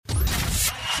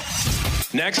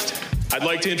Next, I'd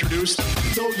like to introduce...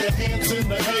 Throw your hands in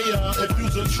the air if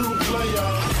you's a true player.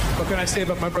 What can I say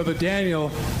about my brother Daniel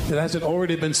that hasn't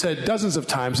already been said dozens of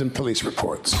times in police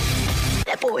reports?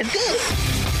 That boy is good.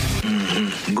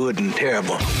 Mm-hmm. Good and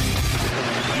terrible.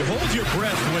 You hold your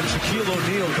breath when Shaquille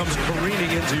O'Neal comes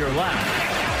careening into your lap.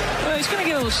 Well, he's going to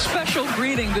give a special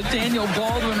greeting to Daniel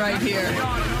Baldwin right here.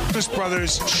 Davis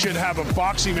brothers should have a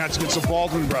boxing match against the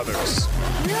Baldwin brothers.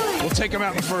 Really? We'll take them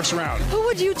out in the first round. Who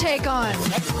would you take on?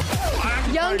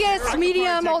 Youngest,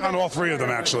 medium, old? On all three of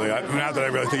them, actually. Now that I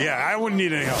really think, I wouldn't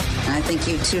need any help. I think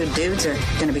you two dudes are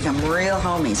going to become real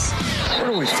homies.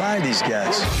 Where do we find these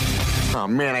guys? Oh,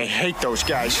 man, I hate those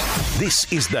guys.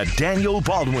 This is the Daniel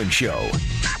Baldwin Show.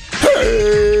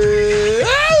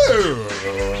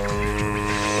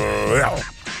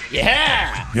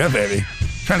 Yeah. Yeah, baby.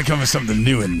 Trying to come with something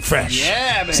new and fresh.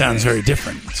 Yeah, baby. Sounds very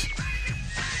different.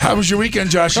 How was your weekend,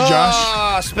 Joshy Josh?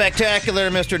 Oh, spectacular,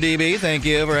 Mr. DB. Thank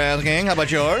you for asking. How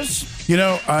about yours? You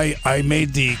know, I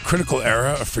made the critical error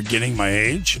of forgetting my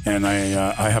age, and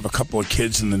I have a couple of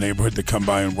kids in the neighborhood that come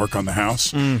by and work on the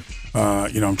house. I'm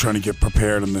trying to get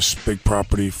prepared on this big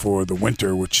property for the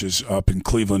winter, which is up in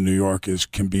Cleveland, New York,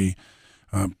 can be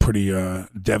pretty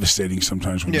devastating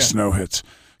sometimes when the snow hits.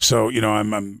 So,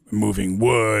 I'm moving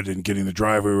wood and getting the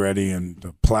driveway ready and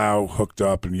the plow hooked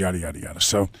up and yada, yada, yada.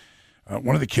 So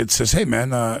one of the kids says, "Hey, man,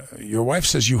 your wife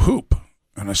says you hoop."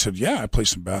 And I said, "Yeah, I play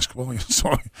some basketball."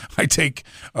 So I take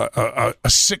a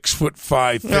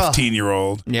 6'5",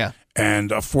 15-year-old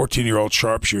and a 14-year-old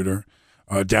sharpshooter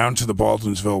down to the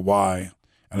Baldwinsville Y,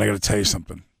 and I got to tell you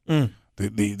something.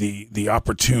 The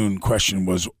opportune question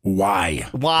was why?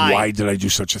 Why? Why did I do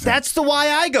such a thing? That's the why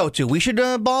I go to. We should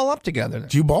ball up together.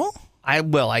 Do you ball? I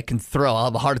can throw. I'll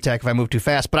have a heart attack if I move too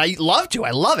fast, but I love to.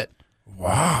 I love it.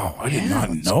 Wow, I did not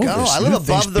know go. this. I live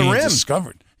above the rim.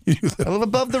 Discovered. I live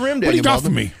above the rim, Daniel What do you got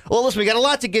Baldwin. for me? Well, listen, we got a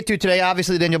lot to get to today.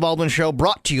 Obviously, the Daniel Baldwin Show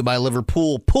brought to you by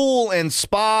Liverpool Pool and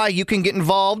Spa. You can get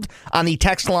involved on the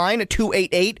text line at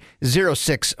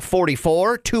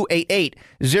 288-0644,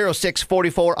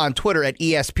 288-0644 on Twitter at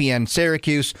ESPN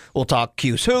Syracuse. We'll talk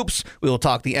Cuse hoops. We will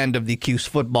talk the end of the Cuse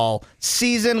football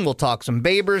season. We'll talk some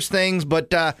Babers things.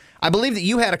 But I believe that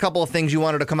you had a couple of things you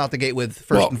wanted to come out the gate with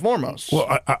first and foremost.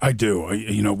 Well, I do.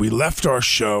 We left our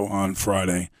show on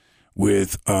Friday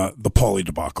with the Paulie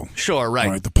debacle. Sure, right.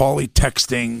 All right, the Paulie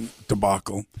texting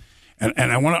debacle. And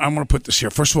I want to put this here.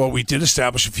 First of all, we did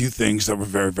establish a few things that were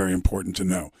very, very important to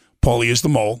know. Paulie is the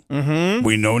mole. Mm-hmm.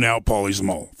 We know now Paulie's the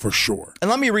mole, for sure. And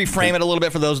let me reframe it a little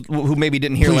bit for those who maybe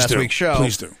didn't hear last week's show.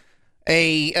 Please do.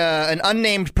 An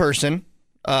unnamed person,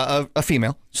 a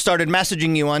female, started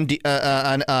messaging you on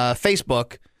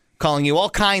Facebook, calling you all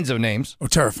kinds of names. Oh,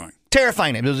 terrifying.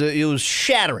 Terrifying names. It was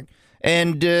shattering.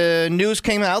 And news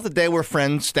came out that they were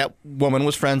friends. That woman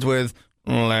was friends with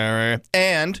Larry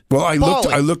and I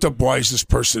Paulie. looked up why is this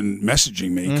person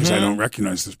messaging me because I don't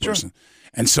recognize this person. Sure.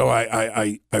 And so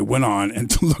I went on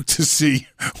and to look to see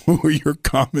who were your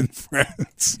common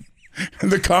friends.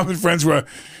 And the common friends were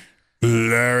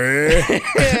Larry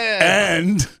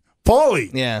and Paulie.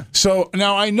 Yeah. So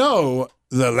now I know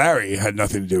that Larry had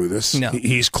nothing to do with this. No.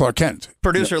 He's Clark Kent.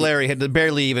 Producer Larry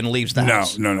barely even leaves the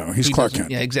house. No. He's Clark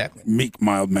Kent. Yeah, exactly. Meek,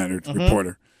 mild-mannered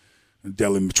reporter.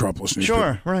 Delhi Metropolis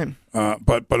newspaper. Sure, right.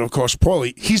 But of course,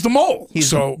 Paulie, he's the mole.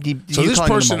 So this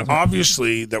person mole,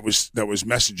 obviously that was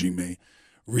messaging me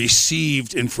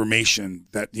received information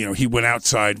that he went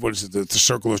outside. What is it? The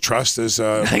circle of trust, as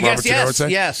Robert Taylor would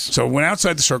say. Yes. So went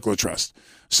outside the circle of trust.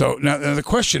 So now the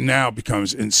question now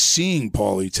becomes, in seeing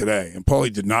Paulie today, and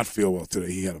Paulie did not feel well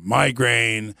today. He had a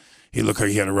migraine. He looked like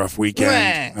he had a rough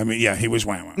weekend. Wah. I mean, yeah, he was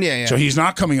wham. Yeah. So he's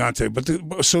not coming on today.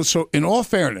 But so in all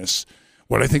fairness,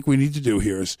 what I think we need to do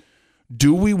here is,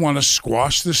 do we want to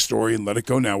squash this story and let it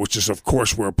go now, which is, of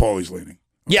course, where Paulie's leaning.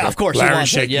 Okay? Yeah, of course. Larry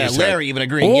shaking his head. Larry even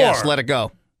agreeing, yes, let it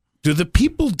go. Do the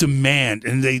people demand,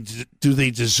 and do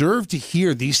they deserve to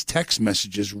hear these text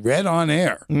messages read on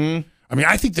air? Mm. I mean,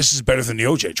 I think this is better than the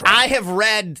OJ trial. I have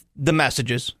read the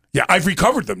messages. Yeah, I've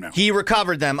recovered them now. He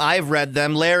recovered them. I've read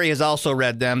them. Larry has also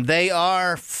read them. They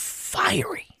are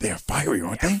fiery. They are fiery,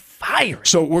 aren't they? Fiery.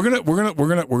 So we're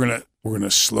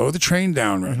gonna slow the train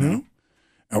down right now,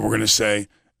 and we're gonna say,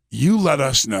 you let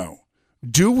us know.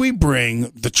 Do we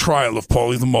bring the trial of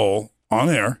Paulie the Mole on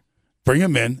air, bring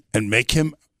him in, and make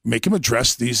him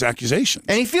address these accusations?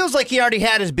 And he feels like he already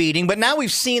had his beating, but now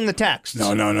we've seen the texts.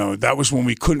 No. That was when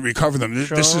we couldn't recover them.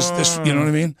 Sure. This is you know what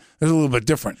I mean? It's a little bit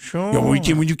different. Sure.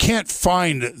 When you can't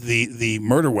find the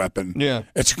murder weapon,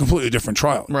 it's a completely different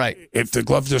trial. Right. If the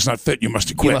glove does not fit, you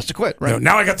must acquit. You must acquit, right.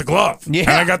 Now I got the glove. Yeah.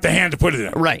 And I got the hand to put it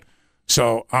in. Right.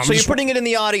 So you're putting it in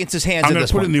the audience's hands. I'm going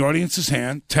to put it in the audience's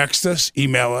hand. Text us,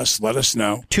 email us, let us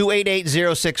know.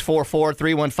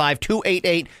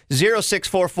 288-0644,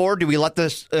 315-288-0644. Do we let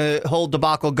this whole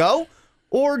debacle go,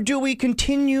 or do we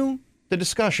continue the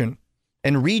discussion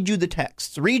and read you the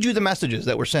texts, read you the messages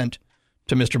that were sent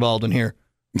to Mr. Baldwin here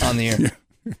on the air?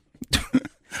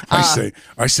 I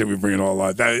say we bring it all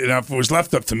out. And if it was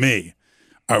left up to me,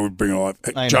 I would bring it all out.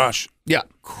 Hey, Josh,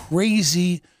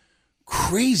 crazy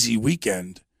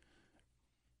weekend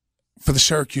for the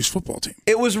Syracuse football team.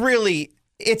 It was really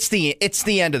it's the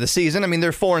end of the season. I mean,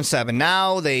 they're 4-7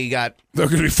 now. They're going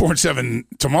to be 4-7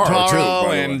 tomorrow too,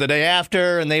 and the day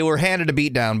after, and they were handed a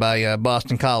beatdown by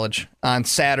Boston College on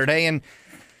Saturday. And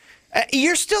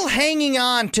you're still hanging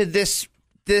on to this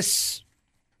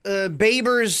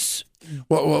Babers.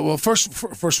 Well, first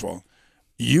of all,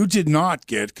 you did not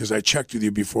get, because I checked with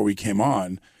you before we came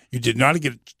on, you did not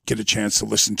get a chance to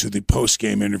listen to the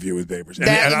post-game interview with Babers.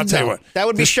 And I'll tell you what. That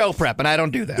would be show prep, and I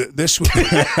don't do that. This would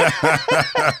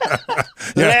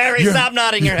Larry, stop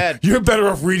nodding your head. You're better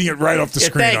off reading it right off the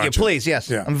screen, thank you, please, yes.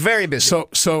 Yeah. I'm very busy.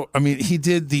 So I mean, he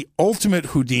did the ultimate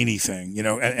Houdini thing,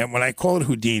 and when I call it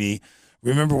Houdini,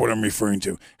 remember what I'm referring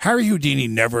to. Harry Houdini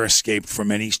never escaped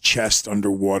from any chest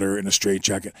underwater in a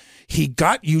straitjacket. He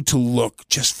got you to look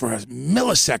just for a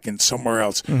millisecond somewhere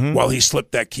else while he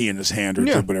slipped that key in his hand or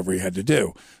did whatever he had to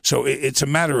do. So it's a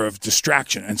matter of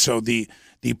distraction. And so the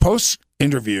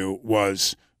post-interview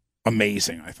was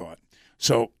amazing, I thought.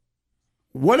 So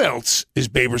what else is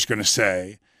Babers going to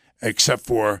say except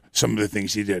for some of the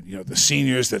things he did? The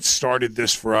seniors that started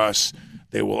this for us,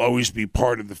 they will always be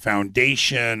part of the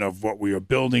foundation of what we are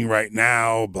building right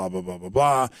now, blah, blah, blah, blah,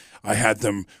 blah. I had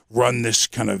them run this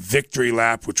kind of victory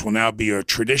lap, which will now be a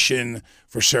tradition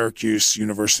for Syracuse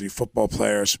University football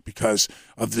players because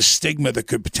of the stigma that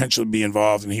could potentially be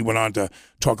involved. And he went on to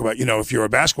talk about, if you're a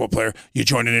basketball player, you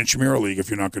join an intramural league if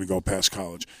you're not going to go past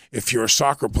college. If you're a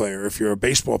soccer player, if you're a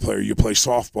baseball player, you play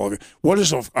softball. What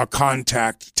does a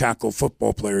contact tackle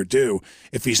football player do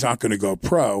if he's not going to go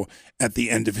pro at the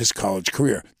end of his college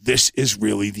career? This is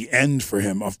really the end for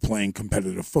him of playing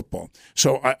competitive football.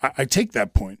 So I take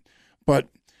that point. But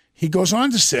he goes on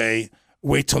to say,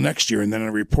 wait till next year. And then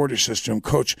a reporter says to him,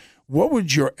 Coach, what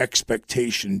would your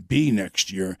expectation be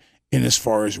next year in as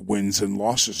far as wins and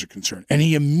losses are concerned? And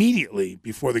he immediately,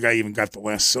 before the guy even got the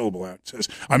last syllable out, says,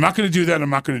 I'm not going to do that.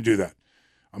 I'm not going to do that.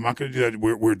 I'm not going to do that.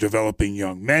 We're developing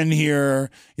young men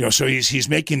here. So he's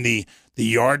making the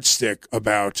yardstick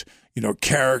about,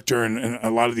 character and a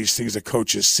lot of these things that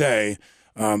coaches say,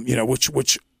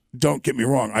 which don't get me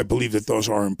wrong. I believe that those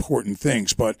are important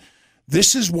things, but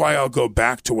this is why I'll go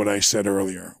back to what I said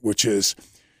earlier, which is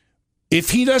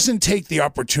if he doesn't take the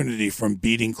opportunity from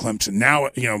beating Clemson, now,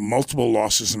 multiple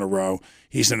losses in a row,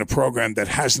 he's in a program that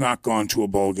has not gone to a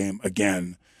bowl game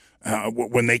again.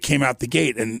 When they came out the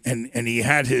gate and he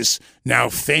had his now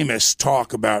famous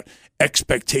talk about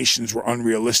expectations were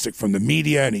unrealistic from the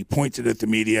media, and he pointed at the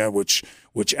media, which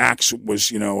Axe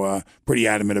was, pretty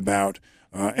adamant about.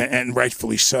 And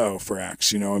rightfully so for Axe.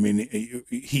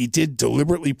 He did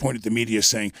deliberately point at the media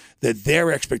saying that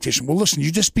their expectation, well, listen,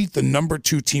 you just beat the number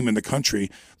 2 team in the country,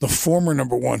 the former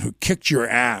number 1 who kicked your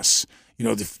ass,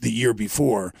 the year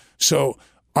before. So,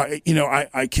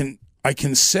 I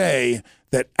can say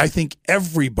that I think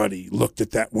everybody looked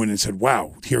at that win and said,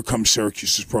 wow, here comes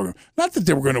Syracuse's program. Not that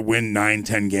they were going to win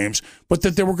 9-10 games, but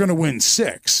that they were going to win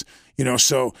 6.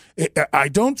 So I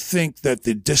don't think that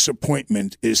the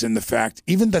disappointment is in the fact,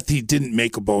 even that he didn't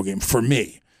make a bowl game, for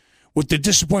me. What the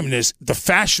disappointment is, the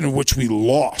fashion in which we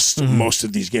lost most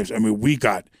of these games. I mean, we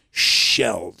got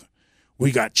shelled.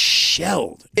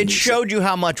 It showed you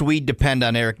how much we depend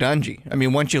on Eric Dungey. I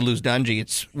mean, once you lose Dungey,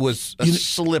 it was a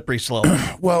slippery slope.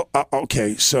 Well,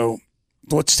 okay, so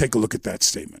let's take a look at that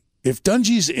statement. If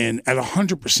Dungey's in at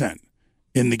 100%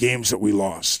 in the games that we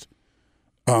lost,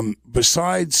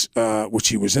 besides which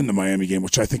he was in the Miami game,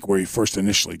 which I think where he first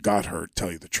initially got hurt,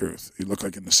 tell you the truth. He looked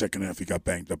like in the second half he got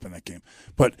banged up in that game.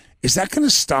 But is that going to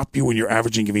stop you when you're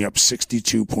averaging giving up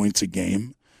 62 points a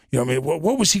game?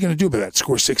 What was he going to do about that?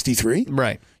 Score 63?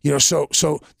 Right.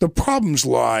 So the problems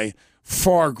lie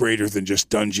far greater than just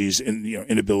Dungey's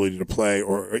inability to play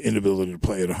or inability to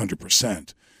play at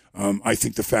 100%. I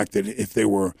think the fact that if they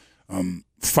were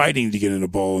fighting to get in a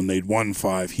bowl and they'd won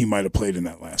 5, he might have played in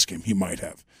that last game. He might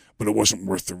have. But it wasn't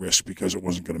worth the risk because it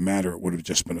wasn't going to matter. It would have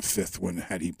just been a 5th win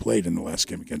had he played in the last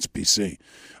game against PC.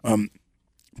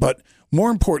 But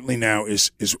more importantly now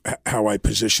is how I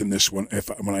position this one.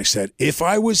 When I said, if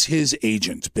I was his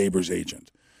agent, Babers'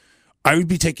 agent, I would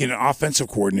be taking an offensive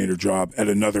coordinator job at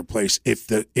another place if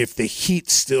the heat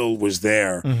still was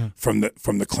there from the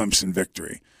Clemson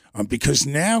victory. because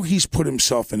now he's put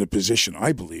himself in a position,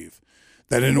 I believe,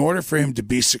 that in order for him to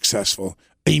be successful,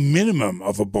 a minimum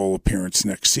of a bowl appearance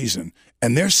next season,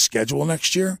 and their schedule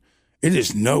next year, it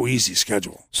is no easy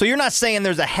schedule. So you're not saying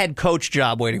there's a head coach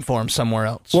job waiting for him somewhere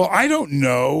else? Well, I don't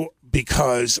know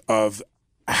because of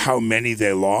how many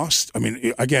they lost. I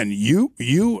mean, again,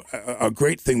 a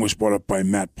great thing was brought up by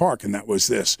Matt Park, and that was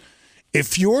this.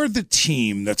 If you're the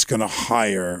team that's going to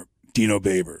hire Dino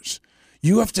Babers,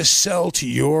 you have to sell to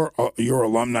your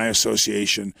alumni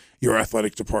association, your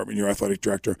athletic department, your athletic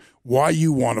director, why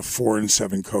you want a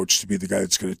 4-7 coach to be the guy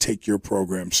that's going to take your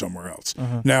program somewhere else.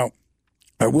 Uh-huh. Now,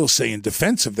 I will say in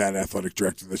defense of that athletic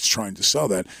director that's trying to sell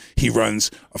that, he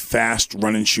runs a fast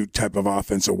run-and-shoot type of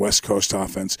offense, a West Coast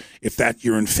offense. If that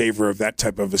you're in favor of that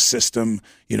type of a system,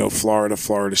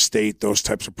 Florida State, those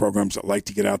types of programs that like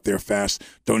to get out there fast,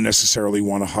 don't necessarily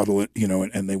want to huddle it,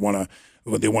 and they want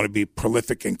to be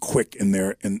prolific and quick in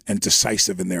their and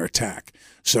decisive in their attack.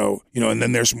 So, and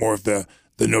then there's more of the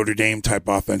Notre Dame type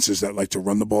offenses that like to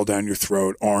run the ball down your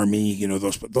throat, Army,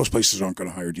 those places aren't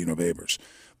going to hire Dino Babers.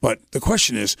 But the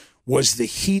question is, was the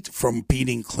heat from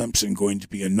beating Clemson going to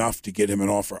be enough to get him an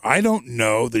offer? I don't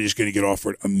know that he's going to get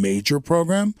offered a major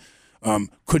program.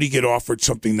 Could he get offered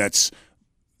something that's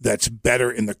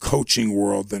better in the coaching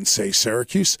world than, say,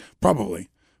 Syracuse? Probably.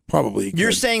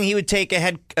 You're saying he would take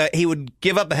he would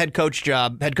give up a head coaching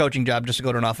job just to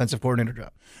go to an offensive coordinator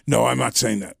job? No, I'm not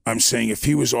saying that. I'm saying if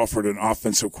he was offered an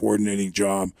offensive coordinating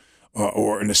job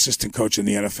or an assistant coach in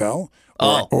the NFL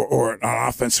or an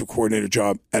offensive coordinator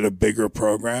job at a bigger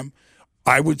program,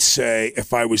 I would say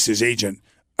if I was his agent,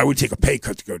 I would take a pay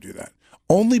cut to go do that.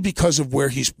 Only because of where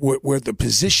the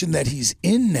position that he's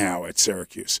in now at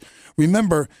Syracuse.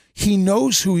 Remember, he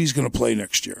knows who he's going to play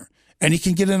next year. And he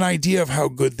can get an idea of how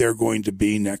good they're going to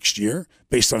be next year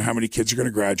based on how many kids are going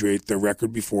to graduate, their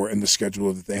record before, and the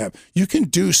schedule that they have. You can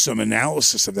do some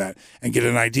analysis of that and get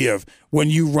an idea of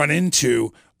when you run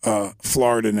into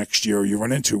Florida next year, or you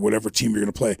run into whatever team you're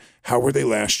going to play, how were they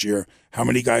last year? How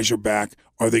many guys are back?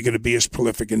 Are they going to be as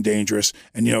prolific and dangerous?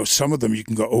 And, some of them you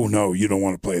can go, oh, no, you don't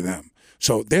want to play them.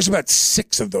 So there's about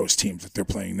 6 of those teams that they're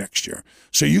playing next year.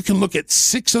 So you can look at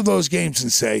 6 of those games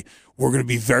and say, we're going to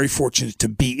be very fortunate to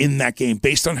be in that game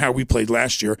based on how we played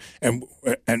last year and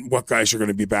what guys are going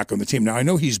to be back on the team. Now, I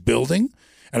know he's building,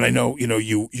 and I know,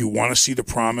 you want to see the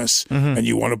promise and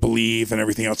you want to believe and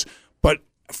everything else. But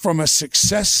from a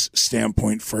success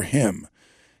standpoint for him,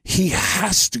 he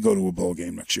has to go to a bowl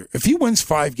game next year. If he wins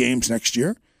 5 games next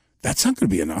year, that's not going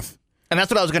to be enough. And that's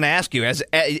what I was going to ask you. As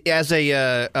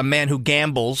a man who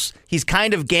gambles, he's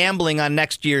kind of gambling on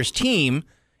next year's team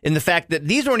in the fact that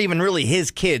these weren't even really his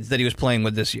kids that he was playing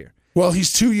with this year. Well,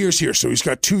 he's 2 years here, so he's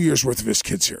got 2 years worth of his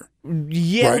kids here.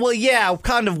 Yeah, right? Well, yeah,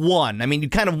 kind of one. I mean,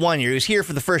 kind of 1 year. He was here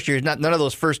for the first year. None of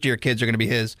those first-year kids are going to be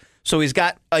his. So he's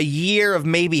got a year of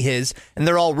maybe his, and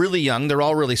they're all really young. They're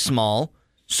all really small.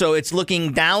 So it's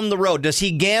looking down the road. Does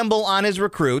he gamble on his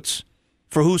recruits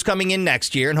for who's coming in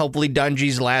next year? And hopefully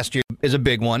Dungy's last year is a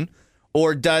big one.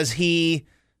 Or does he,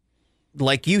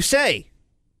 like you say,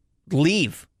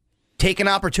 leave? Take an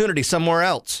opportunity somewhere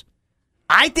else?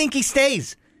 I think he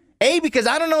stays. A, because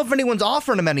I don't know if anyone's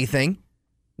offering him anything.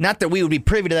 Not that we would be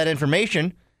privy to that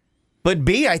information. But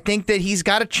B, I think that he's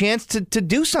got a chance to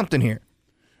do something here.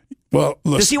 Well,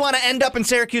 listen. Does he want to end up in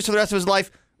Syracuse for the rest of his life?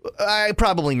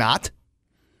 Probably not.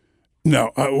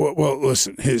 No. Well,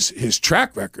 listen, his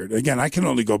track record, again, I can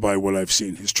only go by what I've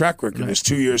seen. His track record is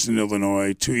 2 years in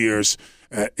Illinois, 2 years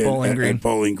at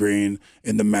Bowling Green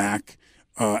in the MAC.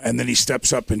 And then he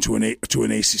steps up into an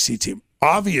ACC team.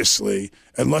 Obviously,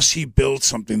 unless he builds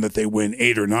something that they win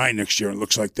 8 or 9 next year, it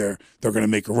looks like they're going to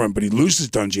make a run. But he loses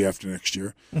Dungy after next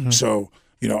year. Mm-hmm. So,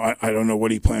 I don't know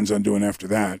what he plans on doing after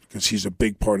that because he's a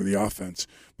big part of the offense.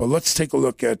 But let's take a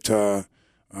look at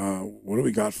what do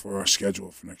we got for our schedule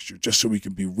for next year, just so we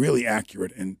can be really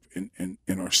accurate in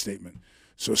our statement.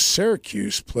 So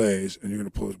Syracuse plays, and you're going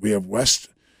to pull it. We have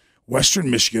Western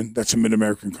Michigan. That's a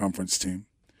Mid-American Conference team.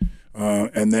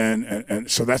 And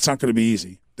so that's not going to be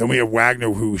easy. Then we have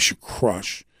Wagner, who we should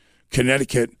crush.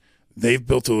 Connecticut, they've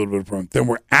built a little bit of a problem. Then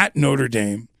we're at Notre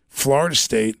Dame, Florida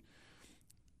State,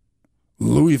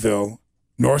 Louisville,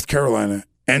 North Carolina,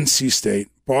 NC State,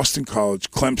 Boston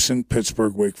College, Clemson,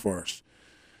 Pittsburgh, Wake Forest.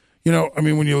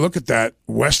 When you look at that,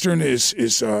 Western is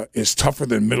tougher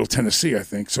than Middle Tennessee, I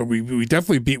think. So we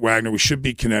definitely beat Wagner. We should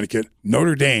beat Connecticut.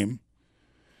 Notre Dame.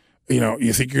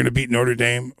 You think you're going to beat Notre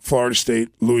Dame, Florida State,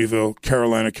 Louisville,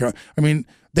 Carolina.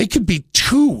 They could be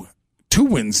two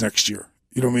wins next year.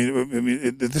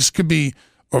 This could be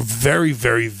a very,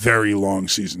 very, very long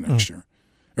season next year.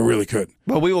 It really could.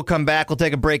 Well, we will come back. We'll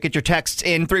take a break. Get your texts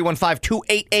in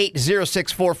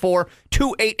 315-288-0644,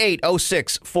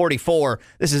 288-0644.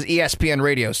 This is ESPN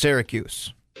Radio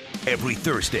Syracuse. Every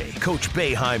Thursday, Coach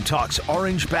Boeheim talks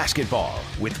Orange basketball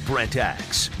with Brent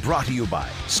Axe. Brought to you by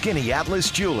Skinny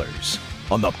Atlas Jewelers.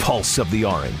 On the pulse of the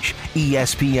Orange,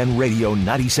 ESPN Radio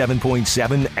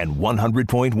 97.7 and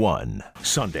 100.1.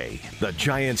 Sunday, the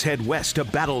Giants head west to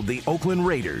battle the Oakland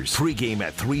Raiders. Pre-game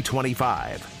at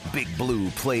 3:25. Big Blue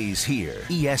plays here.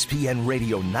 ESPN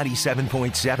Radio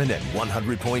 97.7 and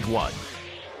 100.1.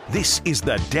 This is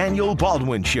the Daniel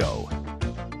Baldwin Show.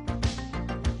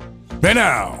 Hey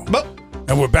now.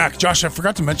 And we're back. Josh, I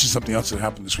forgot to mention something else that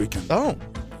happened this weekend. Oh.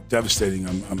 Devastating.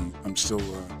 I'm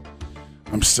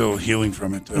still healing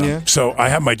from it. So I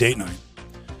have my date night,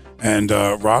 and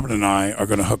Robin and I are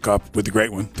going to hook up with the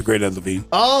great one, the great Ed Levine.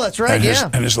 Oh, that's right.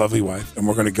 And his lovely wife, and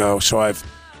we're going to go. So I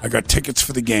got tickets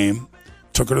for the game.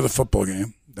 Took her to the football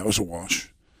game. That was a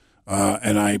wash.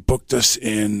 And I booked us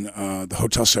in the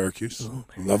Hotel Syracuse,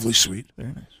 lovely suite.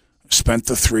 Very nice. Spent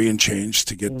the $3 and change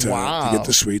to get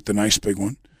the suite, the nice big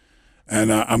one.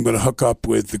 And I'm going to hook up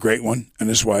with the great one and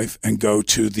his wife and go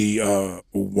to the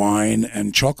Wine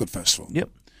and Chocolate Festival. Yep.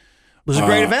 It was a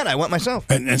great event. I went myself.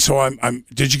 And so I'm.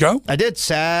 Did you go? I did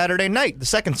Saturday night, the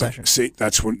second session. See,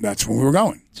 that's when we were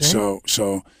going. See? So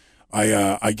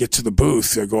I get to the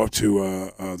booth. I go up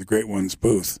to the great one's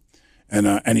booth,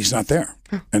 and he's not there.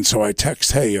 And so I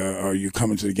text, "Hey, are you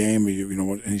coming to the game? You know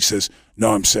what?" And he says,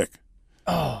 "No, I'm sick."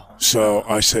 Oh. So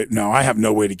I say, "No, I have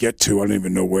no way to get to. I don't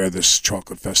even know where this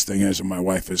Chocolate Fest thing is." And my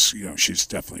wife is, she's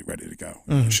definitely ready to go.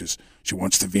 Mm-hmm. She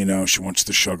wants the vino, she wants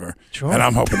the sugar, sure. And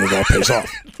I'm hoping it all pays off.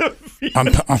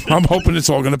 I'm hoping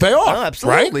it's all going to pay off. Oh,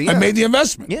 absolutely. Right? Yeah. I made the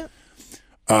investment. Yeah.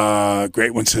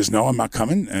 Great one says, "No, I'm not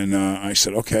coming." And I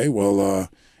said, "Okay, well,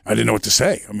 I didn't know what to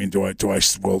say. I mean, well,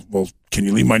 can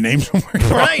you leave my name somewhere?"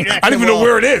 Right. I don't even know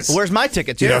where it is. Where's my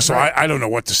tickets? So right. I don't know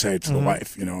what to say to the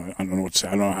wife. I don't know what to say.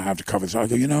 I don't know how I have to cover this. I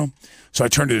go, So I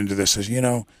turned it into this. I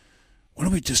said, why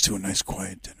don't we just do a nice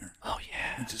quiet dinner? Oh,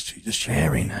 yeah. Just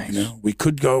very nice. We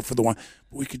could go for the wine,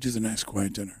 but we could do the nice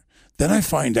quiet dinner. Then I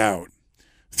find out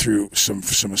through some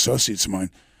associates of mine,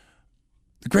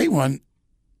 the great one,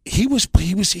 he was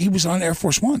on Air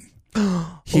Force One.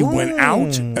 He went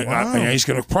out. Wow. He's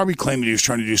going to probably claim that he was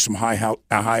trying to do some high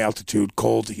altitude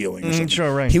cold healing or something.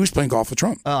 Sure, right. He was playing golf with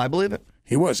Trump. Oh, I believe it.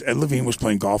 He was. Ed Levine was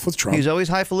playing golf with Trump. He's always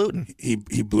highfalutin. He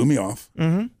blew me off.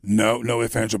 Mm-hmm. No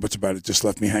ifs, ands, or buts about it. Just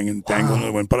left me hanging, dangling in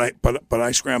the wind. But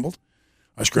I scrambled.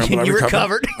 I You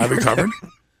recovered. I recovered.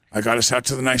 I got us out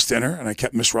to the nice dinner, and I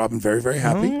kept Miss Robin very, very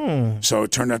happy. So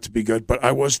it turned out to be good. But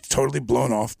I was totally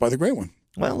blown off by the great one.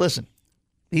 Well, listen,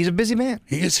 he's a busy man.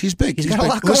 He is. He's big. He's got big. a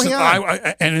lot going on.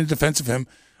 And in defense of him,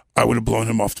 I would have blown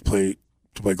him off to play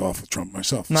golf with Trump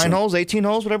myself. 9 holes, 18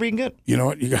 holes, whatever you can get. You know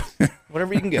what? You got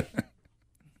whatever you can get.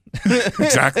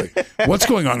 Exactly. What's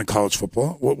going on in college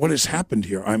football? What has happened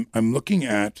here? I'm looking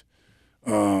at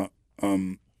the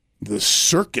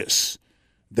circus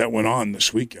that went on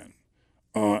this weekend,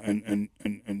 and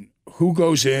who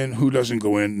goes in, who doesn't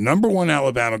go in. Number 1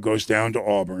 Alabama goes down to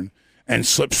Auburn and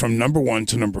slips from number 1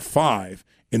 to number 5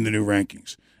 in the new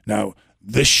rankings. Now,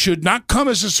 this should not come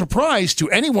as a surprise to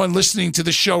anyone listening to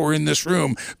the show or in this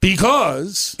room,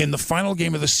 because in the final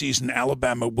game of the season,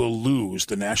 Alabama will lose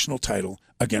the national title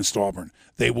against Auburn.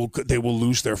 They will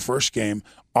lose their first game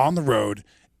on the road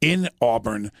in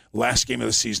Auburn, last game of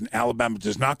the season. Alabama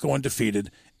does not go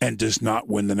undefeated and does not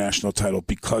win the national title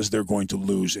because they're going to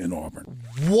lose in Auburn.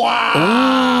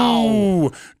 Wow!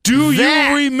 Ooh. Do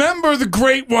you remember the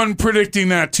great one predicting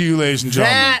that to you, ladies and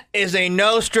gentlemen? That is a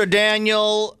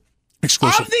Nostradaniel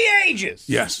exclusive. Of the ages.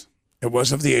 Yes, it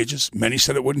was of the ages. Many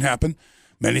said it wouldn't happen.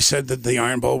 Many said that the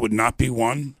Iron Bowl would not be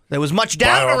won. There was much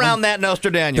doubt around that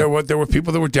Nostradaniel. There were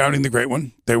people that were doubting the great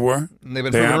one. They were. And they've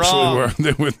been proven wrong.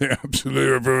 They absolutely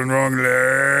were proven wrong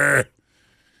there.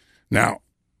 Now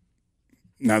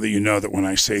that you know that when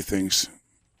I say things,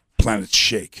 planets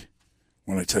shake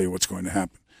when I tell you what's going to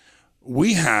happen.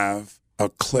 We have a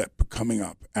clip coming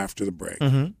up after the break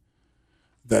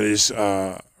that is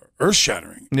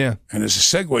earth-shattering. Yeah. And is a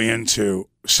segue into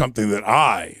something that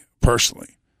I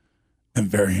personally am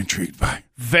very intrigued by.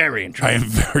 Very intrigued. I am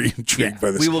very intrigued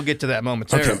by this. We will get to that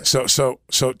momentarily. Okay, so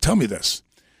tell me this.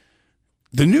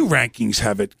 The new rankings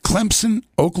have it Clemson,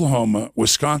 Oklahoma,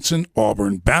 Wisconsin,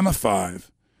 Auburn, Bama 5,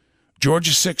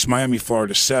 Georgia 6, Miami,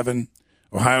 Florida 7,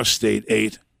 Ohio State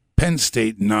 8, Penn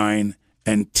State 9,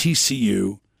 and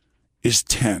TCU is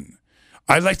 10.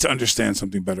 I'd like to understand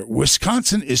something better.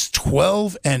 Wisconsin is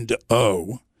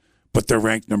 12-0, but they're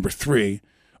ranked number 3.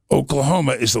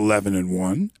 Oklahoma is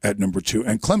 11-1 at number 2,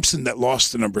 and Clemson, that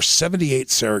lost to number 78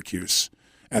 Syracuse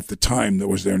at the time that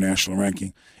was their national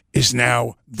ranking, is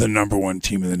now the number one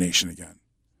team in the nation again.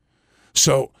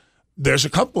 So there's a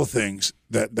couple of things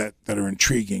that are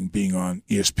intriguing being on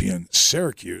ESPN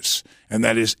Syracuse, and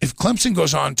that is if Clemson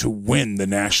goes on to win the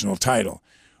national title,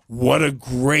 what a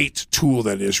great tool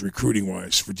that is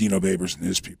recruiting-wise for Dino Babers and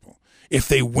his people. If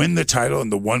they win the title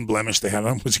and the one blemish they had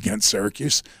on was against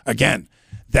Syracuse, again,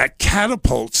 that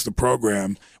catapults the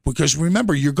program because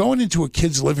remember, you're going into a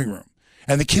kid's living room.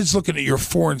 And the kid's looking at your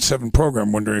 4-7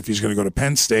 program, wondering if he's going to go to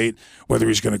Penn State, whether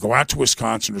he's going to go out to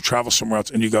Wisconsin or travel somewhere else.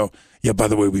 And you go, yeah, by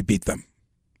the way, we beat them.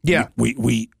 Yeah.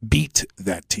 We beat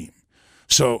that team.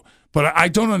 So, but I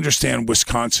don't understand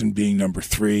Wisconsin being number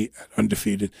 3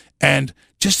 undefeated. And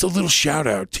just a little shout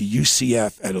out to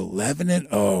UCF at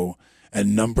 11-0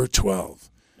 and number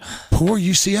 12. Poor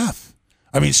UCF.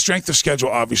 I mean, strength of schedule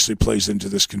obviously plays into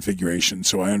this configuration,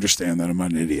 so I understand that I'm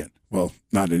not an idiot. Well,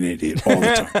 not an idiot all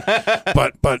the time,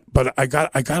 but I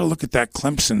got to look at that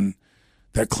Clemson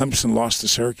loss to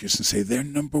Syracuse and say they're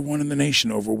number 1 in the nation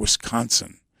over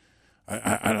Wisconsin.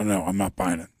 I don't know. I'm not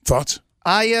buying it. Thoughts?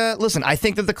 Listen. I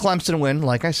think that the Clemson win,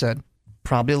 like I said,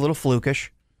 probably a little flukish.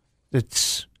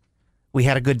 We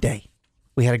had a good day.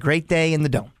 We had a great day in the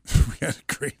Dome. We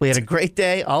had a great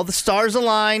day. All the stars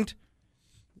aligned.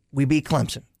 We beat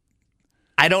Clemson.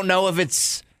 I don't know if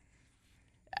it's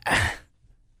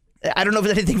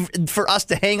anything for us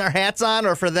to hang our hats on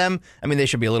or for them. I mean, they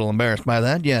should be a little embarrassed by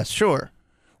that. Yes, sure.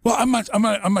 Well, I'm not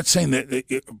saying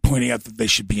that pointing out that they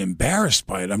should be embarrassed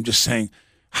by it. I'm just saying,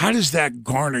 how does that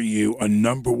garner you a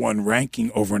number 1 ranking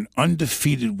over an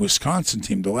undefeated Wisconsin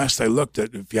team? The last I looked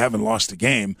at, if you haven't lost a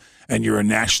game and you're a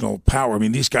national power, I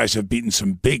mean, these guys have beaten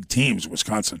some big teams,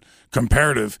 Wisconsin.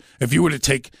 Comparative, if you were to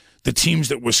take the teams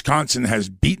that Wisconsin has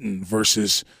beaten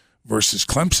versus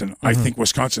Clemson, I think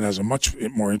Wisconsin has a much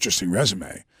more interesting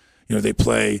resume. You know, they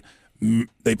play.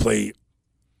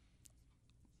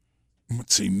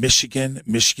 Let's see,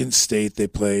 Michigan State. They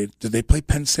played. Did they play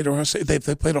Penn State or Ohio State?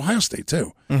 They played Ohio State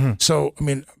too. Mm-hmm. So I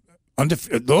mean,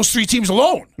 those 3 teams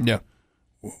alone. Yeah.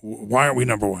 Why aren't we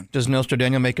number 1? Does Nostra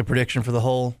Daniel make a prediction for the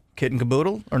whole kit and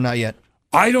caboodle, or not yet?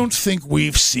 I don't think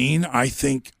we've seen. I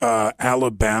think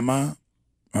Alabama.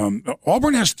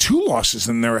 Auburn has 2 losses,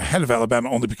 and they're ahead of Alabama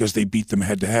only because they beat them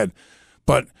head-to-head.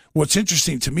 But what's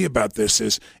interesting to me about this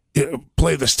is,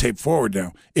 play this tape forward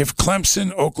now. If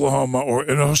Clemson,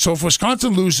 Oklahoma, so if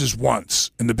Wisconsin loses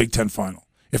once in the Big Ten final,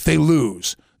 if they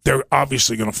lose, they're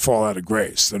obviously going to fall out of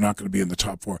grace. They're not going to be in the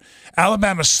top 4.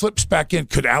 Alabama slips back in.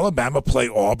 Could Alabama play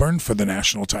Auburn for the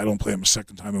national title and play them a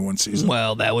second time in one season?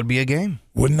 Well, that would be a game.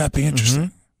 Wouldn't that be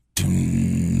interesting?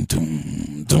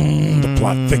 The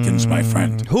plot thickens, my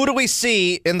friend. Who do we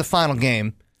see in the final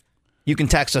game? You can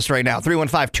text us right now,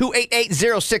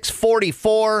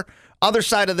 315-288-0644. Other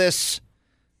side of this,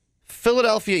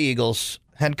 Philadelphia Eagles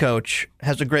head coach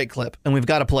has a great clip, and we've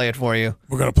got to play it for you.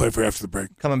 We're going to play it for you after the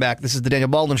break. Coming back, this is the Daniel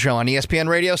Baldwin Show on ESPN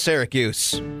Radio,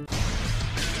 Syracuse.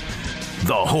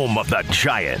 The home of the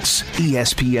Giants.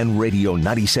 ESPN Radio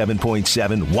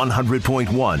 97.7,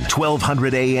 100.1,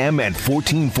 1200 AM and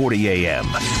 1440 AM.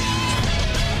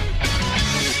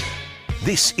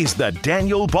 This is the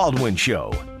Daniel Baldwin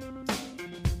Show.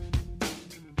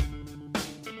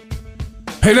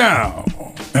 Hey now,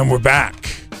 and we're back.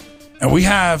 And we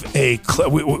have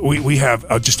we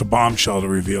have just a bombshell to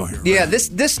reveal here. Yeah,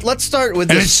 this. Let's start with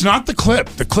and this. It's not the clip.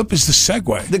 The clip is the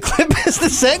segue. The clip is the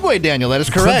segue, Daniel. That is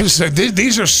correct.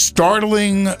 These are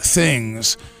startling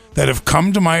things that have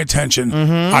come to my attention.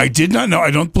 Mm-hmm. I did not know. I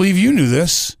don't believe you knew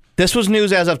this. This was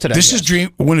news as of today. This is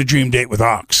win a dream date with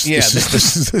Ox. Yeah,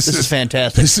 this is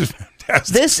fantastic. This is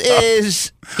fantastic. This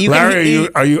is Larry.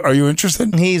 Are you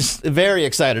interested? He's very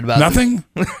excited about nothing.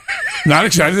 Not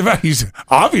excited about it. He's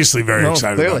obviously very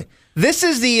excited clearly. about it. This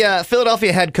is the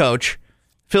Philadelphia head coach,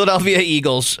 Philadelphia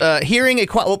Eagles, hearing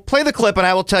we'll play the clip, and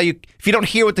I will tell you, if you don't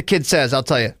hear what the kid says, I'll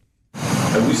tell you.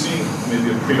 Have we seen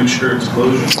maybe a premature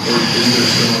explosion, or is there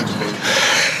still an explosion?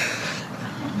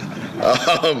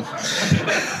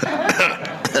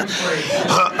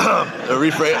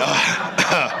 Rephrase.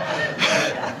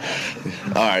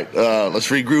 All right, let's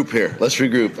regroup here.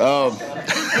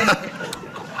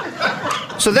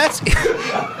 So that's.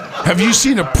 Have you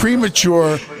seen a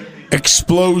premature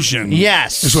explosion?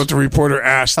 Yes. Is what the reporter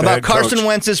asked about Carson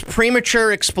Wentz's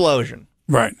premature explosion.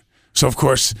 Right. So, of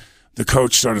course, the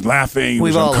coach started laughing. He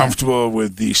was uncomfortable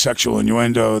with the sexual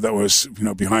innuendo that was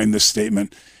behind this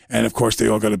statement. And, of course, they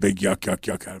all got a big yuck out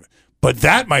of it. But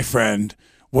that, my friend,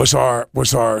 was our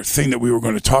thing that we were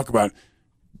going to talk about.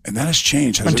 And that has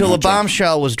changed. Until a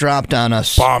bombshell was dropped on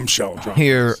us. Bombshell dropped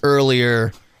here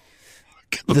earlier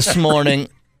this morning.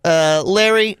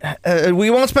 Larry, we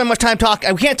won't spend much time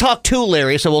talking. We can't talk to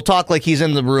Larry, so we'll talk like he's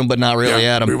in the room, but not really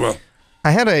at him. We will. I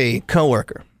had a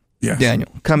coworker, Daniel,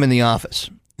 come in the office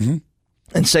and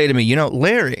say to me,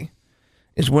 Larry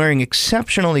is wearing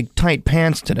exceptionally tight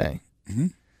pants today,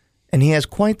 and he has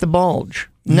quite the bulge.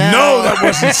 Now, no, that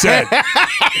wasn't said.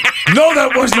 No,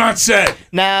 that was not said.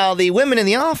 Now, the women in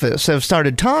the office have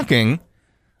started talking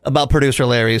about producer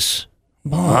Larry's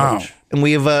bulge. Wow. And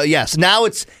we've, now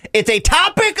it's a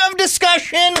topic of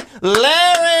discussion,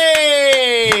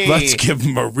 Larry! Let's give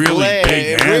him a really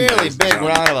big hand. Really big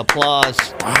round of applause.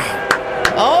 Wow.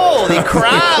 Oh, the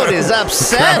crowd is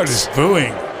upset. The crowd is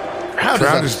booing.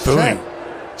 Crowd is booing.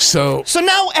 So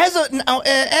now, as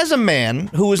a man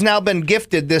who has now been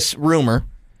gifted this rumor,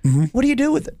 what do you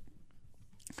do with it?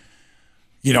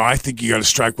 I think you got to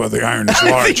strike while the iron is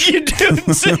large. I think you do,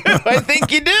 too. I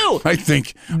think you do. I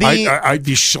think I'd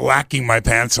be shellacking my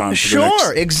pants on.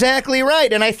 Sure, exactly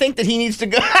right. And I think that he needs to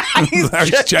go. He's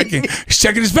checking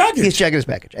his package. He's checking his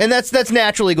package. And that's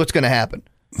naturally what's going to happen.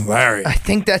 Larry. I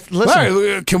think that's... Listen.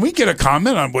 Larry, can we get a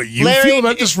comment on what you feel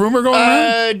about this rumor going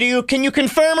around? Can you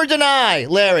confirm or deny,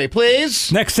 Larry,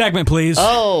 please? Next segment, please.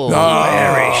 Oh,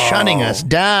 Larry, shutting us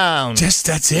down.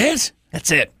 That's it?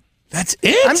 That's it. That's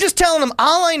it? I'm just telling him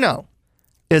all I know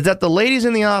is that the ladies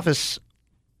in the office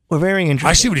were very interested.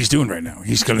 I see what he's doing right now.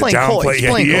 He's going to downplay.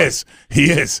 Yeah, he is.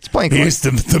 He is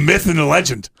the myth and the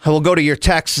legend. I will go to your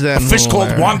text then. A fish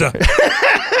called Wanda.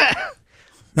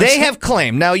 They have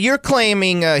claimed. Now, you're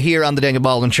claiming here on the Daniel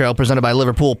Baldwin Show, presented by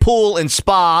Liverpool Pool and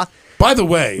Spa. By the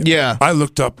way, yeah, I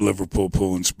looked up Liverpool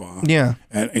Pool and Spa. Yeah.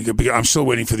 And I'm still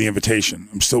waiting for the invitation.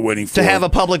 I'm still waiting for... To have a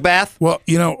public bath? Well,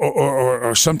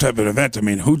 or some type of event. I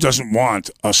mean, who doesn't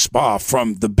want a spa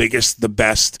from the biggest, the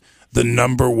best, the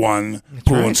number one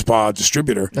pool and spa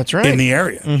distributor in the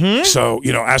area? Mm-hmm. So,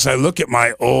 as I look at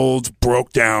my old,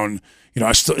 broke down,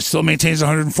 it still maintains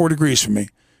 104 degrees for me.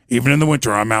 Even in the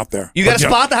winter, I'm out there. You got to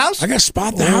spot the house? I got to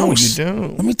spot the house. You do.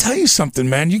 Let me tell you something,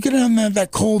 man. You get on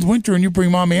that cold winter and you bring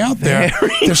mommy out there.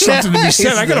 There's something to be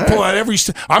said. I got to pull out every...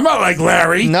 I'm not like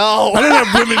Larry. No. I don't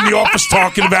have women in the office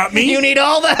talking about me. You need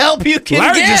all the help you can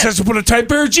Larry get. just has to put a tight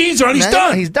pair of jeans on. He's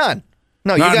done. He's done.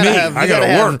 No, not you gotta me. have. I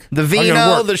gotta work. The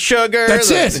vino, the sugar.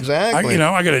 That's it. Exactly.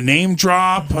 I got a name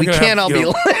drop. We can't all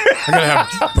be.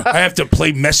 I have to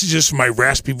play messages from my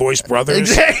raspy voiced brothers.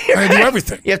 Exactly. I do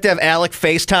everything. You have to have Alec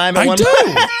FaceTime. I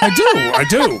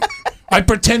do. I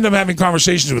pretend I'm having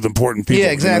conversations with important people.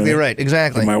 Yeah, exactly right.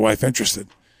 Exactly. Get my wife interested.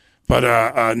 But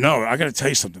no, I got to tell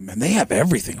you something, man. They have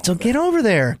everything. So get over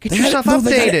there. Get yourself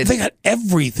updated. They got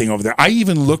everything over there. I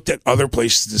even looked at other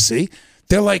places to see.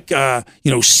 They're like,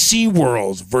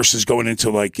 SeaWorld versus going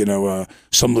into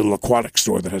some little aquatic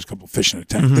store that has a couple of fish in a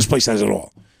tank. Mm-hmm. This place has it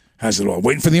all.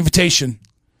 Waiting for the invitation.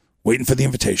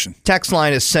 Text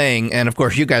line is saying, and of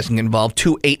course you guys can get involved,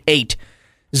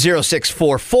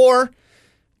 288-0644.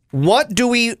 What do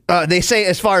we, they say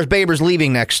as far as Babers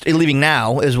leaving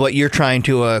now is what you're trying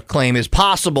to claim is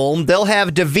possible. They'll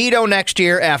have DeVito next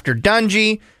year after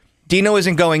Dungy. Dino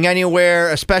isn't going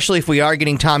anywhere, especially if we are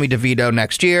getting Tommy DeVito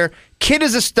next year. Kid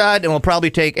is a stud and will probably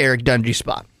take Eric Dungy's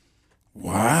spot.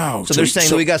 Wow. So they're saying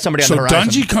that we got somebody on the horizon.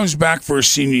 So Dungy comes back for a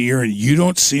senior year and you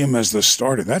don't see him as the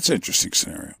starter. That's an interesting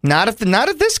scenario. Not if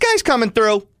this guy's coming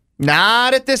through.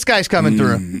 I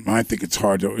think it's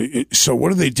hard to. So what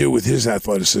do they do with his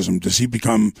athleticism? Does he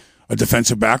become a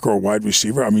defensive back or a wide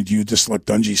receiver? I mean, do you just let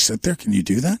Dungy sit there? Can you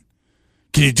do that?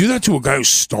 Can you do that to a guy who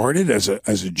started as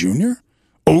a junior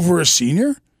over a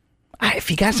senior? If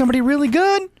you got somebody really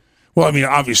good. Well, I mean,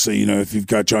 obviously, if you've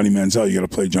got Johnny Manziel, you got to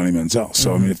play Johnny Manziel.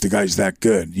 So, I mean, if the guy's that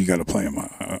good, you got to play him.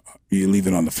 You leave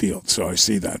it on the field. So I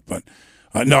see that, but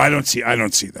no, I don't see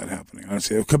that happening. I don't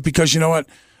see it because you know what?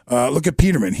 Look at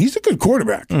Peterman. He's a good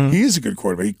quarterback. Mm-hmm. He is a good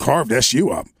quarterback. He carved SU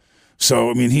up.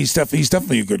 So, I mean, he's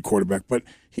definitely a good quarterback. But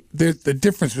the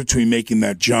difference between making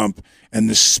that jump and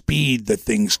the speed that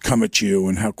things come at you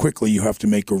and how quickly you have to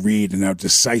make a read and how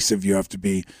decisive you have to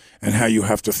be and how you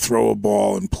have to throw a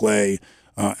ball and play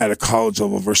at a college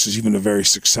level versus even a very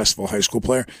successful high school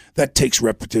player, that takes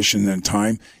repetition and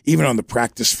time. Even on the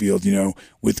practice field,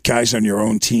 with guys on your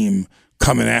own team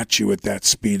coming at you at that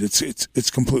speed, it's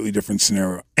a completely different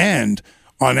scenario. And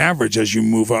on average, as you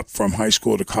move up from high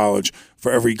school to college,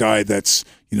 for every guy that's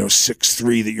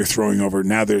 6'3" that you're throwing over,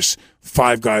 now there's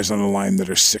 5 guys on the line that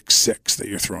are 6'6" that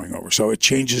you're throwing over. So it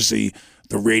changes the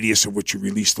radius of which you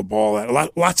release the ball at.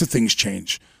 Lots of things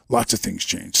change.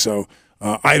 So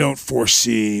I don't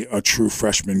foresee a true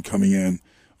freshman coming in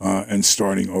and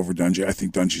starting over Dungy. I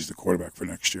think Dungy's the quarterback for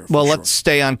next year. Well, let's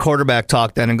stay on quarterback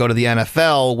talk then and go to the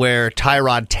NFL where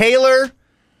Tyrod Taylor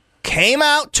came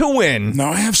out to win.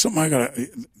 Now, I have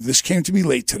something this came to me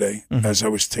late today as I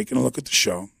was taking a look at the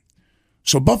show.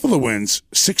 So Buffalo wins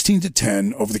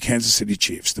 16-10 over the Kansas City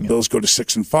Chiefs. The Bills go to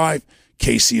 6-5.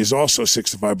 KC is also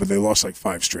 6-5, but they lost like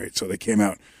 5 straight. So they came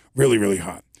out really, really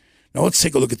hot. Now let's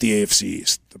take a look at the AFC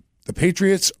East. The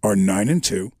Patriots are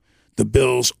 9-2. The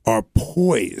Bills are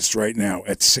poised right now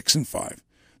at 6-5.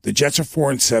 The Jets are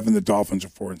 4-7. The Dolphins are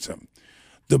 4-7.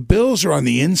 The Bills are on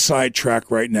the inside track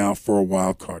right now for a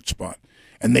wild card spot,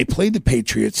 and they play the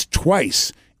Patriots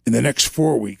twice in the next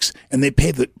 4 weeks, and they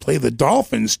play the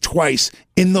Dolphins twice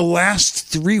in the last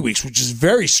 3 weeks, which is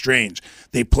very strange.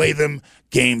 They play them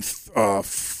game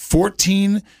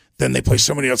 14, then they play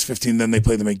somebody else 15, then they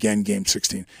play them again game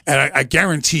 16. And I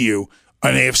guarantee you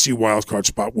an AFC wildcard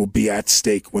spot will be at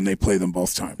stake when they play them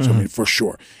both times. I mean, for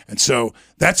sure. And so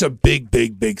that's a big,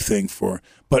 big, big thing for.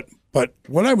 But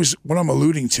what I'm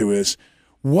alluding to is,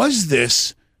 was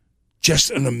this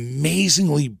just an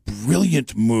amazingly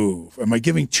brilliant move? Am I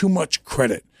giving too much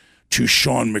credit to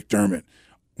Sean McDermott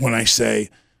when I say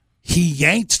he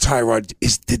yanked Tyrod?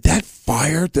 Did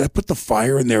that put the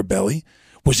fire in their belly?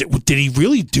 Did he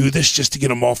really do this just to get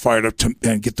them all fired up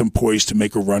and get them poised to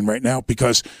make a run right now?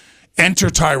 Because enter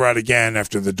Tyrod again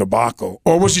after the debacle,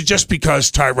 or was it just because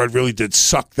Tyrod really did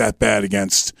suck that bad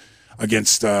against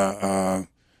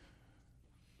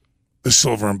the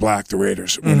Silver and Black, the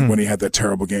Raiders, when he had that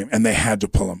terrible game, and they had to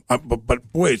pull him.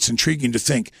 But boy, it's intriguing to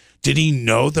think, did he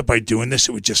know that by doing this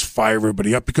it would just fire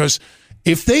everybody up? Because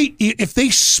if they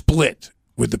split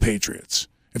with the Patriots,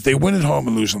 if they win at home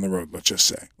and lose on the road,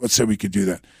 let's say we could do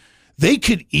that, they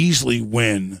could easily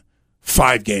win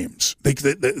 5 games. They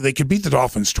could beat the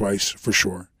Dolphins twice for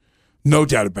sure, no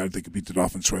doubt about it. They could beat the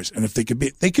Dolphins twice, and if they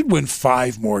could win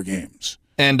 5 more games.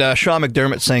 And Sean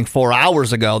McDermott saying 4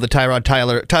 hours ago that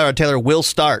Tyrod Taylor will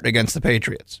start against the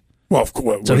Patriots. Well, of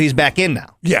course. So he's back in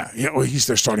now. Yeah. Well, he's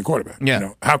their starting quarterback.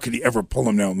 Yeah. How could he ever pull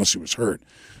him now unless he was hurt?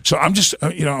 So I'm just,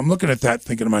 I'm looking at that,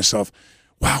 thinking to myself,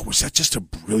 wow, was that just a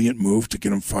brilliant move to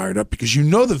get him fired up? Because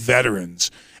the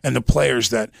veterans and the players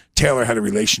that Taylor had a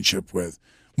relationship with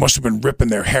must have been ripping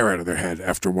their hair out of their head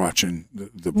after watching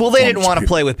the Well, they didn't want to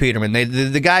play with Peterman.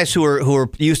 The guys who were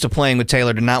used to playing with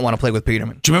Taylor did not want to play with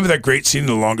Peterman. Do you remember that great scene in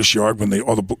The Longest Yard when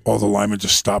all the linemen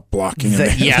just stopped blocking?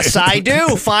 Yes, I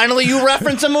do. Finally, you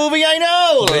reference a movie I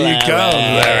know. There you go,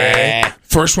 Larry.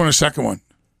 First one or second one?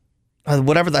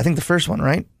 Whatever. I think the first one,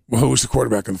 right? Well, who was the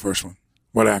quarterback in the first one?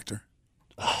 What actor?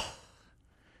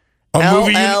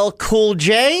 LL Cool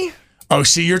J? Oh,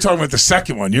 see, you're talking about the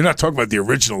second one. You're not talking about the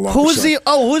original one. Who's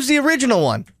the original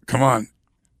one? Come on.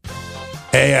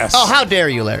 A.S. Oh, how dare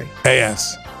you, Larry?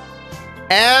 A.S.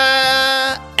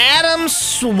 Adam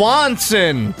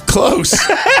Swanson. Close.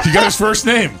 You got his first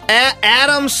name.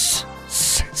 Adam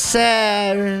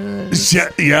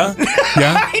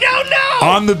Yeah? I don't know.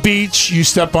 On the beach, you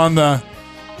step on the...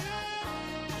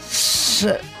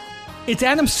 It's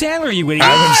Adam Sandler, you idiot.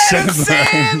 Adam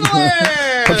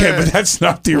Sandler. Okay, but that's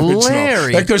not the original.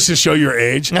 Larry. That goes to show your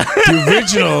age.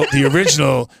 The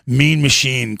original Mean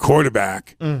Machine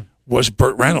quarterback was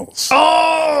Burt Reynolds.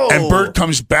 Oh! And Burt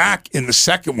comes back in the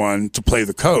second one to play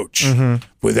the coach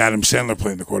with Adam Sandler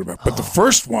playing the quarterback. But the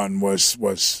first one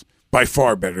was by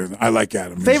far better. I like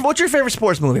Adam. What's your favorite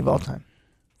sports movie of all time?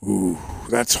 Ooh,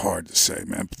 that's hard to say,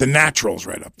 man. But The Natural's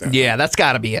right up there. Yeah, that's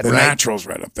got to be it, The right? Natural's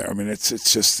right up there. I mean, it's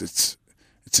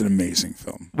an amazing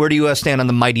film. Where do you stand on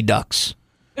the Mighty Ducks?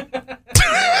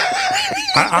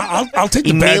 I'll take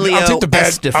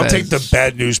the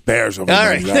Bad News Bears over. All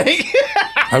right,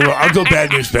 I'll go Bad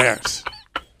News Bears.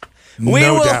 We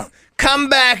will doubt. Come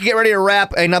back, get ready to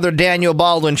wrap another Daniel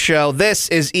Baldwin show. This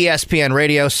is ESPN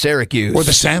Radio Syracuse. Or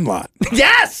The Sandlot.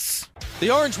 Yes! The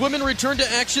Orange women return to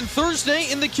action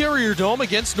Thursday in the Carrier Dome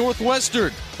against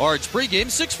Northwestern. Orange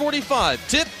pregame 6:45.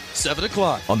 Tip 7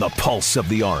 o'clock. On the pulse of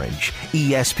the Orange,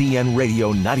 ESPN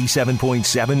Radio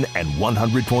 97.7 and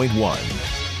 100.1.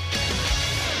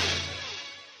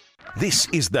 This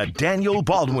is the Daniel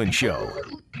Baldwin Show.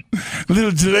 A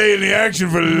little delay in the action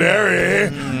for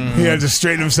Larry. He had to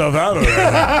straighten himself out over there.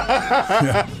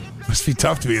 Yeah. Must be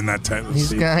tough to be in that tight little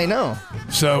seat. I know.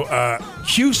 So,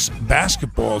 Cuse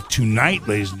basketball tonight,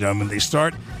 ladies and gentlemen. They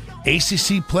start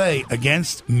ACC play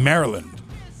against Maryland.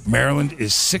 Maryland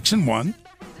is 6-1.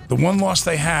 The one loss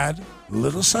they had,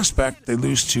 little suspect, they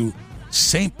lose to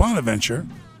St. Bonaventure,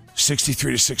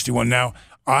 63-61. Now,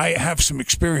 I have some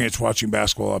experience watching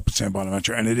basketball up at St.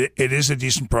 Bonaventure, and it is a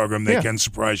decent program. They can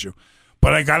surprise you.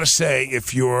 But I got to say,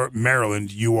 if you're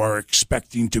Maryland, you are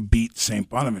expecting to beat St.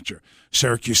 Bonaventure.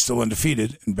 Syracuse still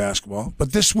undefeated in basketball,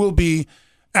 but this will be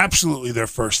absolutely their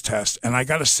first test. And I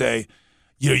got to say,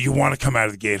 you want to come out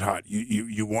of the gate hot.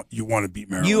 You want to beat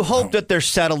Maryland. You hope that they're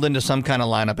settled into some kind of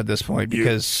lineup at this point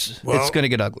because it's going to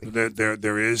get ugly.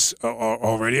 There is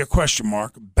already a question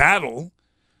mark. Battle,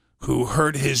 who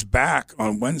hurt his back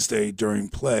on Wednesday during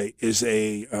play, is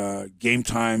a game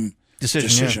time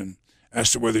decision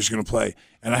as to whether he's going to play.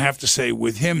 And I have to say,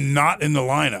 with him not in the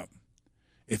lineup,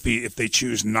 if they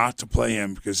choose not to play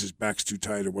him because his back's too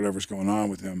tight or whatever's going on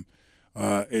with him,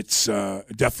 it's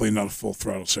definitely not a full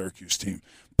throttle Syracuse team.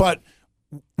 But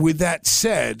with that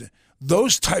said,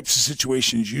 those types of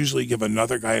situations usually give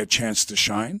another guy a chance to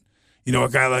shine. A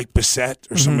guy like Bissett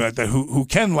or something like that who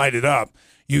can light it up.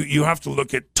 You have to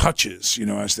look at touches,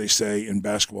 as they say in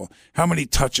basketball. How many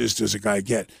touches does a guy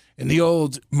get? In the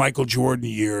old Michael Jordan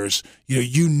years,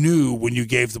 you knew when you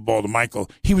gave the ball to Michael,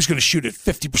 he was going to shoot it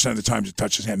 50% of the times it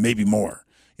touched his hand, maybe more.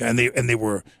 And they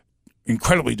were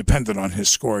incredibly dependent on his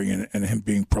scoring and him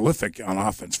being prolific on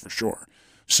offense for sure.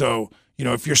 So,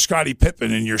 if you're Scottie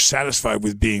Pippen and you're satisfied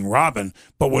with being Robin,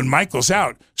 but when Michael's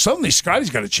out, suddenly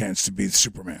Scotty's got a chance to be the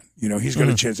Superman. He's got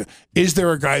a chance. Is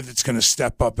there a guy that's going to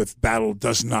step up if Battle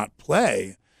does not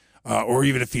play, or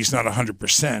even if he's not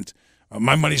 100%?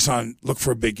 My money's on look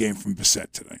for a big game from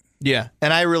Bissett tonight. Yeah,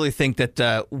 and I really think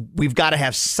that we've got to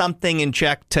have something in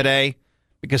check today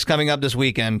because coming up this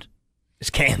weekend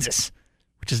is Kansas,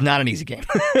 which is not an easy game.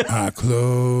 I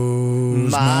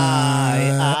close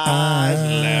my eyes,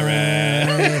 Larry.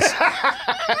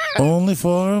 Only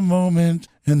for a moment,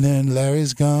 and then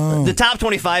Larry's gone. The top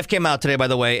 25 came out today, by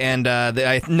the way, and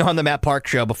I know on the Matt Park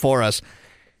show before us,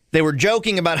 they were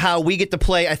joking about how we get to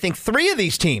play, I think, 3 of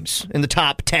these teams in the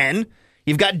top 10.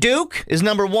 You've got Duke is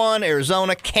number 1,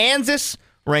 Arizona, Kansas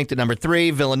ranked at number 3,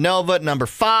 Villanova at number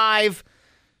 5,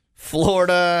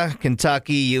 Florida,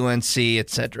 Kentucky, UNC,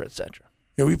 etc., etc.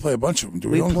 Yeah, we play a bunch of them. Do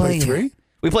we only play 3?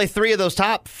 We play 3 of those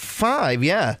top 5,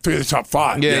 yeah. 3 of the top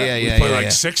 5. Yeah. We play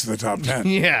 6 of the top 10.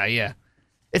 Yeah.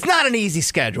 It's not an easy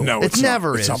schedule. No, it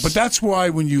never is. But that's why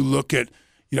when you look at,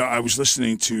 I was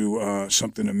listening to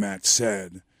something that Matt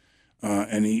said,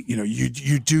 and he,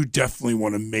 you do definitely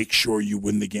want to make sure you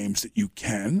win the games that you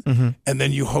can, and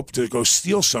then you hope to go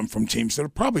steal some from teams that are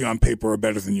probably on paper are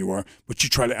better than you are, but you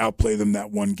try to outplay them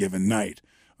that one given night.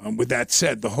 With that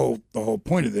said, the whole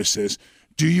point of this is,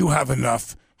 do you have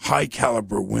enough high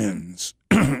caliber wins?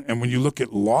 And when you look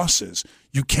at losses,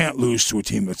 you can't lose to a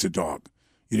team that's a dog.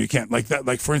 You can't like that.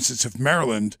 Like for instance, if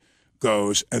Maryland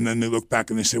goes and then they look back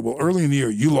and they say, well, early in the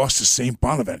year you lost to St.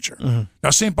 Bonaventure. Now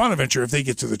St. Bonaventure, if they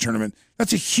get to the tournament,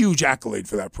 that's a huge accolade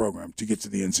for that program to get to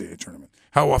the NCAA tournament.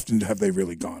 How often have they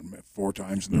really gone? 4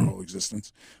 times in their whole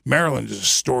existence. Maryland is a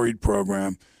storied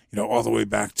program, all the way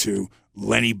back to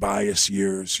Lenny Bias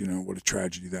years. What a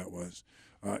tragedy that was.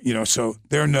 So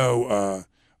they're no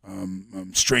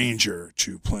stranger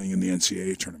to playing in the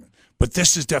NCAA tournament. But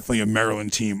this is definitely a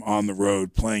Maryland team on the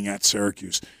road playing at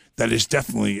Syracuse that is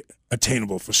definitely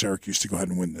attainable for Syracuse to go ahead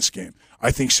and win this game. I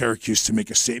think Syracuse, to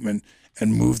make a statement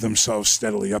and move themselves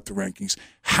steadily up the rankings,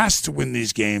 has to win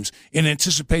these games in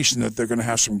anticipation that they're going to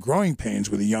have some growing pains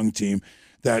with a young team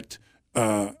that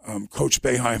Coach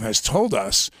Boeheim has told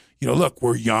us, look,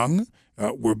 we're young,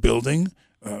 we're building.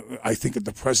 I think that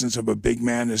the presence of a big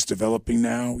man is developing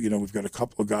now. We've got a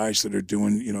couple of guys that are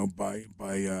doing,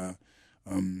 by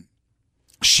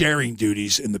sharing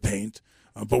duties in the paint.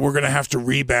 But we're going to have to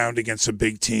rebound against a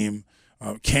big team.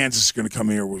 Kansas is going to come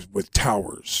here with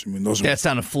towers. I mean, those are it's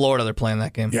down in Florida. They're playing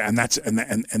that game. Yeah, and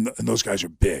those guys are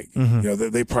big.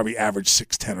 They probably average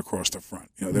 6'10" across the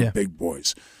front. They're big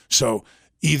boys. So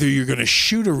either you're going to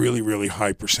shoot a really, really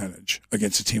high percentage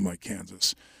against a team like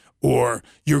Kansas, or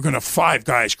you're going to 5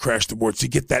 guys crash the boards to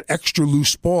get that extra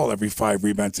loose ball every 5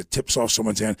 rebounds that tips off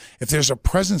someone's hand. If there's a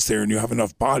presence there and you have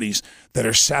enough bodies that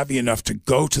are savvy enough to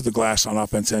go to the glass on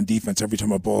offense and defense every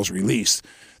time a ball is released,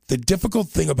 the difficult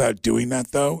thing about doing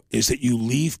that, though, is that you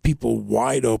leave people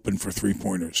wide open for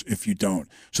three-pointers if you don't.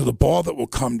 So the ball that will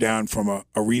come down from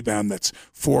a rebound that's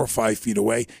 4 or 5 feet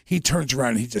away, he turns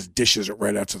around and he just dishes it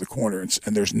right out to the corner,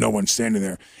 and there's no one standing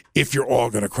there if you're all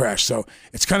going to crash. So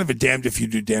it's kind of a damned if you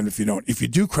do, damned if you don't. If you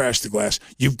do crash the glass,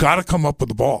 you've got to come up with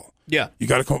the ball. Yeah. You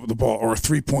got to come up with the ball, or a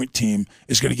three-point team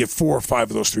is going to get 4 or 5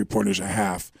 of those three-pointers a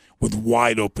half with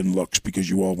wide open looks because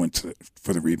you all went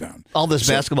for the rebound. All this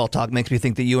basketball talk makes me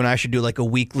think that you and I should do like a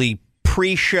weekly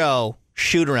pre-show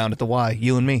shoot around at the Y,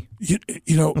 you and me.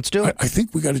 Let's do it. I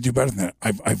think we got to do better than that.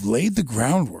 I've laid the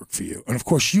groundwork for you. And of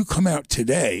course, you come out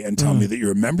today and tell me that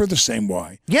you're a member of the same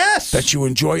Y. Yes. That you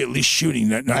enjoy at least shooting,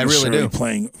 not necessarily really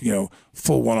playing,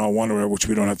 full one-on-one or whatever, which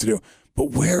we don't have to do. But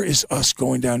where is us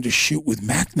going down to shoot with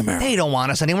McNamara? They don't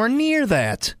want us anywhere near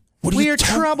that. We are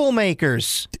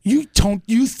troublemakers. You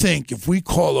think if we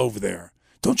call over there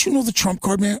Don't you know the trump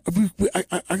card, man?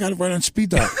 I got it right on speed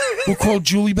dial. We'll call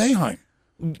Julie Boeheim.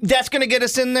 That's going to get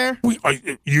us in there?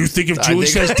 You think if Julie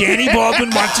says Danny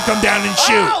Baldwin wants to come down and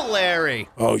shoot? Oh, Larry.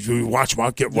 Oh, you watch him. I'll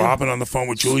get Robin on the phone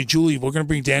with Julie. Julie, we're going to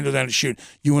bring Daniel down to shoot.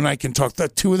 You and I can talk. The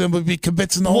two of them would be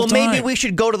convincing the whole time. Well, maybe we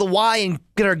should go to the Y and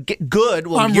get good.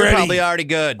 Well, I'm you're ready. probably already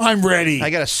good. I'm ready. I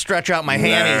got to stretch out my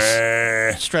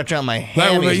hammies. Stretch out my hammies.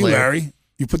 Larry, what about you, Larry?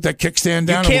 You put that kickstand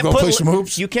down and we'll go play some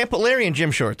hoops? You can't put Larry in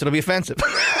gym shorts. It'll be offensive.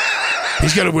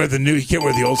 He's got to wear the new. He can't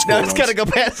wear the old school No, it's got to go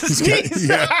past his knees.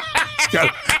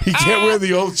 He can't wear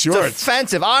the old shorts. It's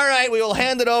offensive. All right, we will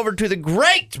hand it over to the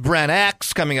great Brent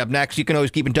X. Coming up next, you can always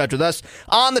keep in touch with us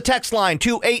on the text line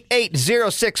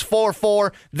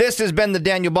 288-0644. This has been the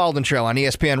Daniel Baldwin Show on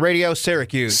ESPN Radio,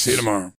 Syracuse. See you tomorrow.